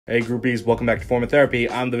Hey groupies, welcome back to Form of Therapy.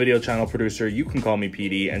 I'm the video channel producer, you can call me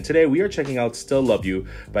PD, and today we are checking out Still Love You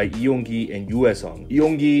by Yoo Hwe and Yoo Hwe Seung. Yoo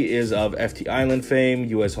Hwe is of FT Island fame,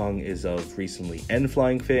 Yoo Hwe Seung is of recently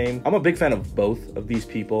N.Flying fame. I'm a big fan of both of these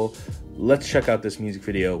people. Let's check out this music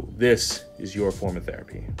video. This is your Form of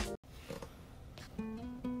Therapy.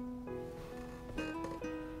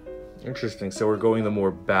 Interesting, so we're going the more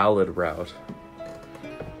ballad route.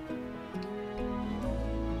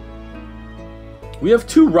 We have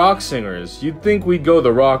two rock singers. You'd think we'd go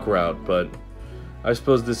the rock route, but I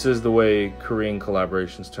suppose this is the way Korean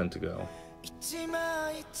collaborations tend to go.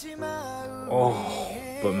 Oh,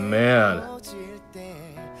 but man.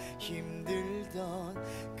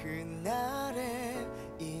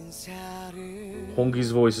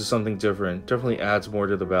 Hongki's voice is something different. Definitely adds more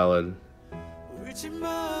to the ballad.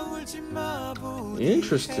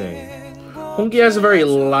 Interesting. Hongki has a very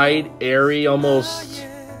light, airy, almost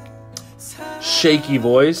shaky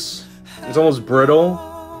voice. It's almost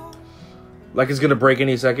brittle, like it's gonna break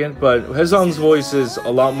any second, but Hwe Seung's voice is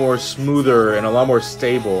a lot more smoother and a lot more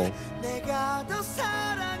stable.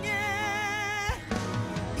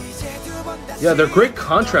 Yeah, they're great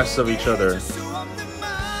contrasts of each other.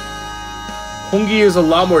 Hongki is a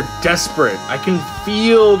lot more desperate. I can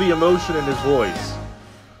feel the emotion in his voice.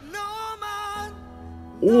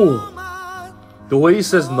 Ooh, the way he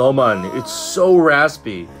says "noman," it's so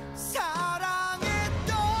raspy.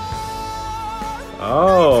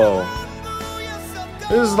 Oh,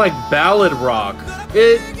 this is like ballad rock.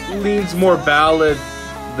 It leans more ballad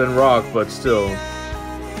than rock, but still.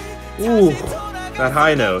 Ooh, that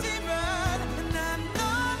high note.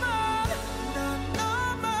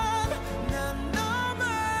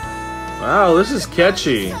 Wow, this is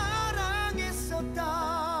catchy.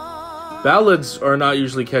 Ballads are not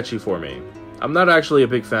usually catchy for me. I'm not actually a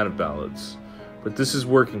big fan of ballads, but this is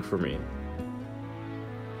working for me.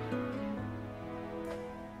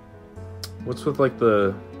 What's with like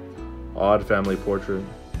the odd family portrait?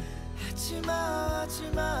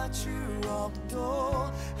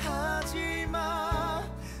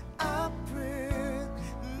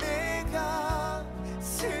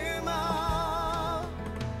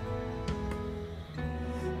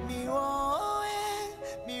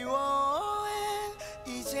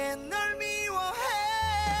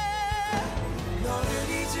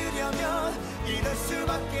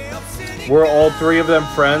 Were all three of them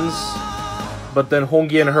friends? But then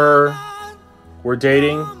Hongki and her were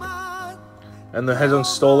dating, and the Hwe Seung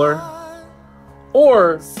stole her?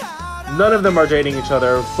 Or none of them are dating each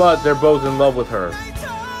other, but they're both in love with her?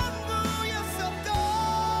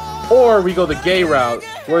 Or we go the gay route,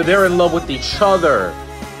 where they're in love with each other,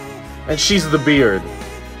 and she's the beard.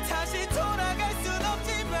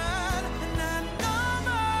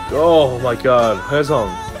 Oh my god, Hwe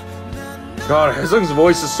Seung. God, Hwe Seung's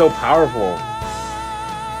voice is so powerful.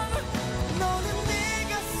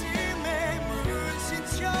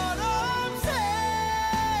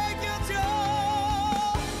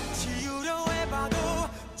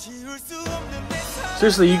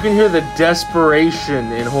 Seriously, you can hear the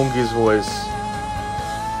desperation in Hongki's voice.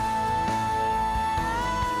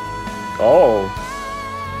 Oh.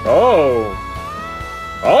 Oh.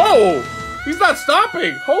 Oh! He's not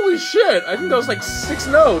stopping! Holy shit! I think that was like 6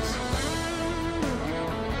 notes.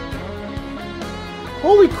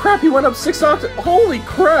 Holy crap, he went up 6 octaves. Holy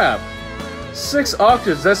crap! 6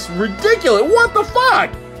 octaves, that's ridiculous! What the fuck?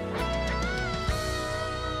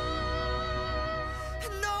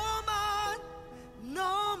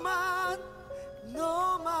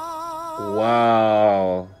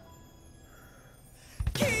 Wow.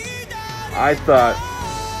 I thought...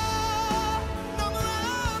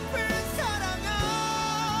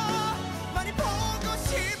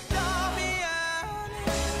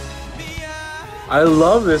 I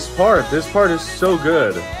love this part. This part is so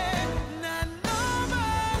good.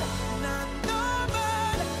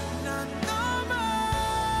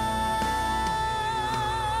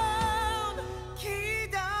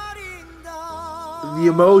 The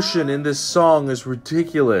emotion in this song is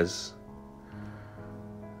ridiculous.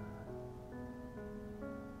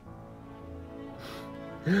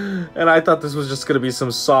 And I thought this was just gonna be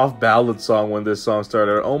some soft ballad song when this song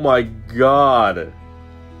started. Oh my god.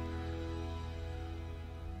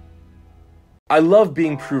 I love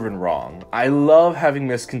being proven wrong. I love having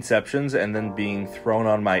misconceptions and then being thrown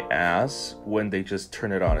on my ass when they just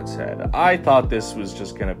turn it on its head. I thought this was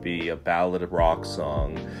just gonna be a ballad rock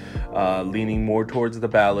song, leaning more towards the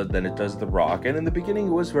ballad than it does the rock, and in the beginning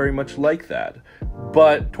it was very much like that.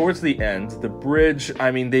 But towards the end, the bridge,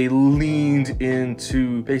 I mean, they leaned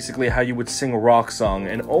into basically how you would sing a rock song,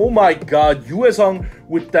 and oh my god, Yoo Hwe Seung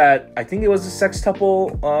with that, I think it was a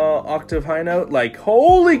sextuple octave high note, like,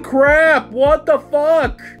 holy crap, what the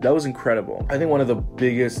fuck? That was incredible. I think one of the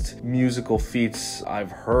biggest musical feats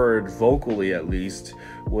I've heard, vocally at least,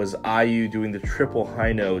 was IU doing the triple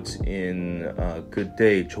high notes in Good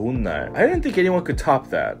Day, 좋은 날. I didn't think anyone could top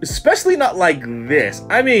that, especially not like this.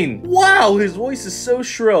 I mean, wow, his voice is so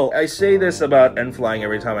shrill. I say this about N.Flying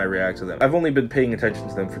every time I react to them. I've only been paying attention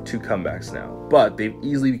to them for 2 comebacks now, but they've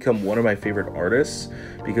easily become one of my favorite artists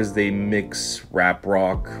because they mix rap,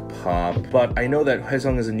 rock, pop. But I know that Yoo Hwe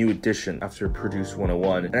Seung is a new addition after Produce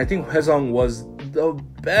 101, and I think Yoo Hwe Seung was the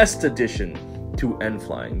best addition to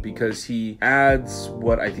N.Flying because he adds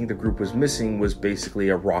what I think the group was missing, was basically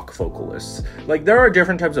a rock vocalist. Like, there are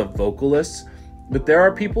different types of vocalists, but there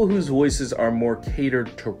are people whose voices are more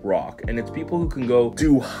catered to rock, and it's people who can go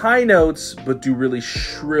do high notes but do really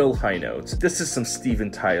shrill high notes. This is some Steven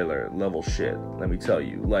Tyler level shit, let me tell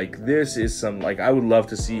you. Like, this is some, like, I would love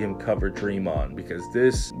to see him cover Dream On, because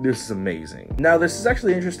this is amazing. Now, this is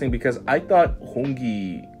actually interesting because I thought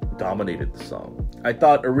Honggi dominated the song. I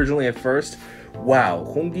thought originally at first, wow,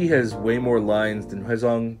 Honggi has way more lines than Yoo Hwe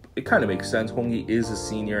Seung. It kind of makes sense. Honggi is a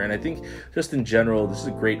senior, and I think just in general, this is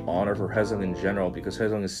a great honor for Yoo Hwe Seung in general, because Yoo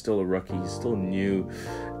Hwe Seung is still a rookie, he's still new,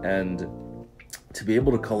 and to be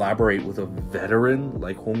able to collaborate with a veteran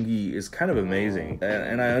like Honggi is kind of amazing.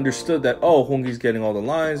 And I understood that, oh, Honggi's getting all the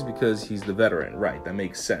lines because he's the veteran. Right, that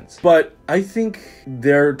makes sense. But I think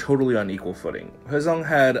they're totally on equal footing. Yoo Hwe Seung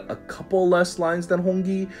had a couple less lines than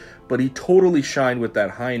Honggi, but he totally shined with that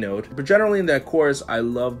high note. But generally in that chorus, I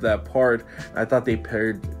loved that part. I thought they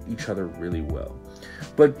paired each other really well.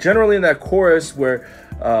 But generally in that chorus where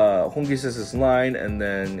Honggi says this line and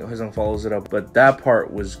then Yoo Hwe Seung follows it up, but that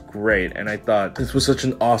part was great, and I thought this was such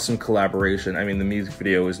an awesome collaboration. I mean, the music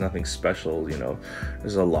video is nothing special, you know,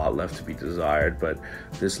 there's a lot left to be desired, but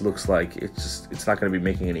this looks like it's not going to be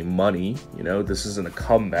making any money, you know, this isn't a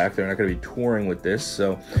comeback, they're not going to be touring with this,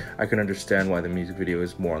 so I can understand why the music video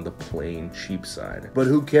is more on the plain, cheap side. But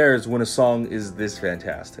who cares when a song is this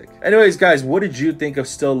fantastic? Anyways, guys, what did you think of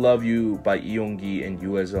Still Love You by Yoongi and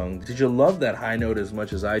Yoo Hwe Seung? Did you love that high note as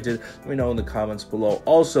much as I did? Let me know in the comments below.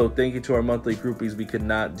 Also, thank you to our monthly groupies. We could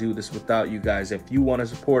not do this without you guys. If you want to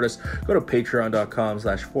support us, go to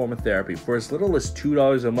patreon.com/formatherapy. For as little as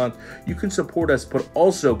 $2 a month, you can support us, but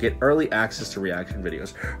also get early access to reaction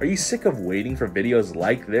videos. Are you sick of waiting for videos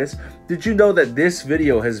like this? Did you know that this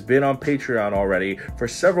video has been on Patreon already for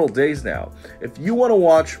several days now? If you want to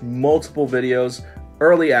watch multiple videos,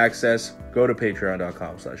 early access, go to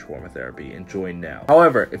patreon.com/formatherapy and join now.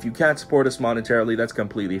 However, if you can't support us monetarily, that's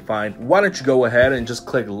completely fine. Why don't you go ahead and just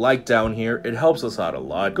click like down here? It helps us out a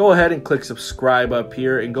lot. Go ahead and click subscribe up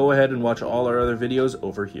here, and go ahead and watch all our other videos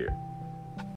over here.